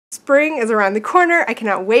Spring is around the corner. I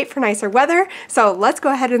cannot wait for nicer weather. So let's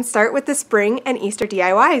go ahead and start with the spring and Easter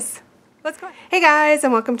DIYs. Let's go. Hey guys,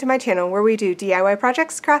 and welcome to my channel where we do DIY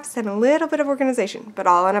projects, crafts, and a little bit of organization, but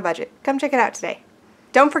all on a budget. Come check it out today.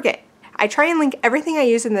 Don't forget, I try and link everything I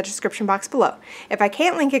use in the description box below. If I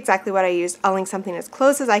can't link exactly what I used, I'll link something as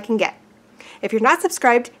close as I can get. If you're not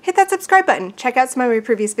subscribed, hit that subscribe button. Check out some of my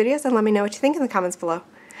previous videos and let me know what you think in the comments below.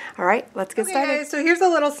 Alright, let's get started. Guys, so here's a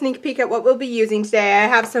little sneak peek at what we'll be using today. I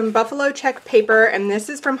have some buffalo check paper, and this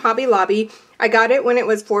is from Hobby Lobby. I got it when it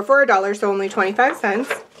was 4 for $1, so only 25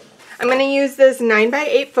 cents. I'm going to use this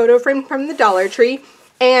 9x8 photo frame from the Dollar Tree.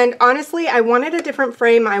 And honestly, I wanted a different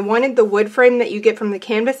frame. I wanted the wood frame that you get from the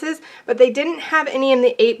canvases, but they didn't have any in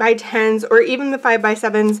the 8x10s or even the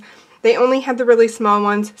 5x7s. They only had the really small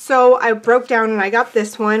ones. So I broke down and I got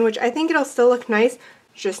this one, which I think it'll still look nice.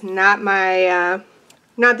 It's just not my,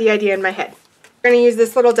 not the idea in my head. We're going to use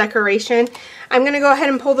this little decoration. I'm going to go ahead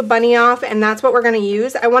and pull the bunny off, and that's what we're going to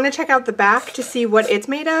use. I want to check out the back to see what it's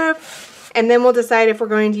made of, and then we'll decide if we're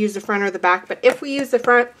going to use the front or the back. But if we use the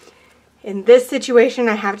front, in this situation,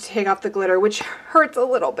 I have to take off the glitter, which hurts a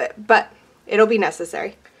little bit, but it'll be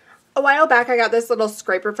necessary. A while back, I got this little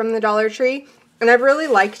scraper from the Dollar Tree, and I've really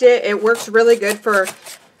liked it. It works really good for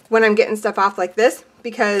when I'm getting stuff off like this,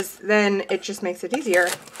 because then it just makes it easier.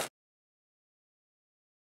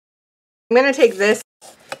 I'm going to take this,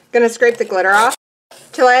 going to scrape the glitter off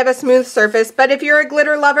till I have a smooth surface, but if you're a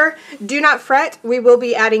glitter lover, do not fret, we will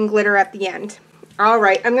be adding glitter at the end.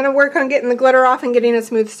 Alright, I'm going to work on getting the glitter off and getting a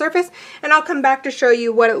smooth surface, and I'll come back to show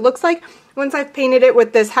you what it looks like once I've painted it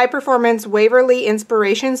with this High Performance Waverly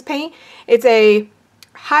Inspirations paint. It's a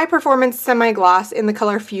high performance semi-gloss in the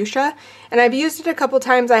color fuchsia, and I've used it a couple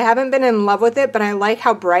times. I haven't been in love with it, but I like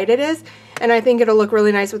how bright it is, and I think it'll look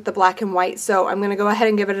really nice with the black and white, so I'm going to go ahead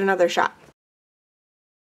and give it another shot.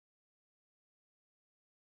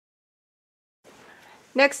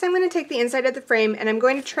 Next, I'm going to take the inside of the frame and I'm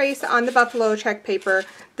going to trace on the buffalo check paper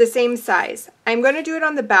the same size. I'm going to do it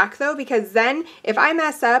on the back though, because then if I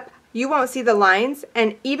mess up, you won't see the lines,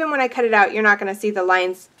 and even when I cut it out, you're not going to see the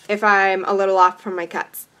lines if I'm a little off from my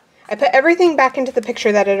cuts. I put everything back into the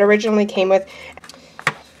picture that it originally came with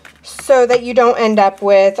so that you don't end up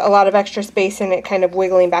with a lot of extra space and it kind of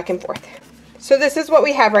wiggling back and forth. So this is what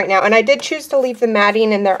we have right now, and I did choose to leave the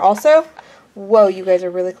matting in there also. Whoa, you guys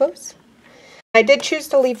are really close. I did choose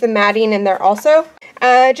to leave the matting in there also,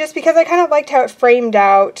 just because I kind of liked how it framed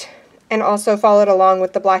out and also followed along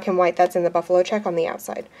with the black and white that's in the buffalo check on the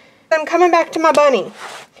outside. I'm coming back to my bunny.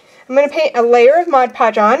 I'm going to paint a layer of Mod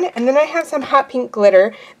Podge on, and then I have some hot pink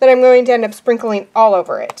glitter that I'm going to end up sprinkling all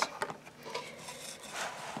over it.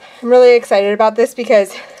 I'm really excited about this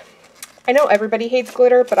because I know everybody hates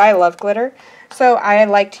glitter, but I love glitter. So I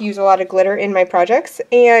like to use a lot of glitter in my projects,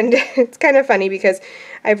 and it's kind of funny because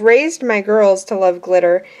I've raised my girls to love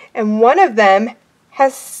glitter, and one of them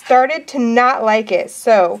has started to not like it.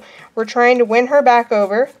 So we're trying to win her back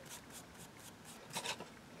over.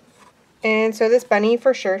 And so this bunny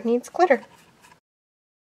for sure needs glitter.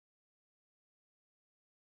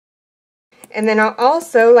 And then I'll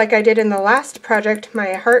also, like I did in the last project,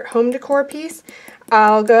 my heart home decor piece,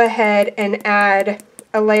 I'll go ahead and add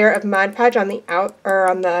a layer of Mod Podge on the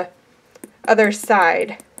on the other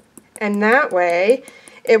side, and that way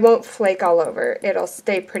it won't flake all over. It'll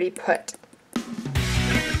stay pretty put.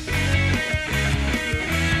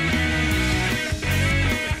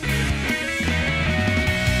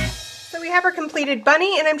 So we have our completed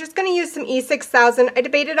bunny, and I'm just going to use some E6000. I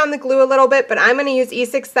debated on the glue a little bit, but I'm going to use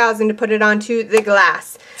E6000 to put it onto the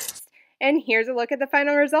glass. And here's a look at the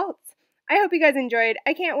final results. I hope you guys enjoyed.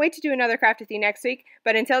 I can't wait to do another craft with you next week,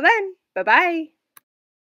 but until then, bye-bye!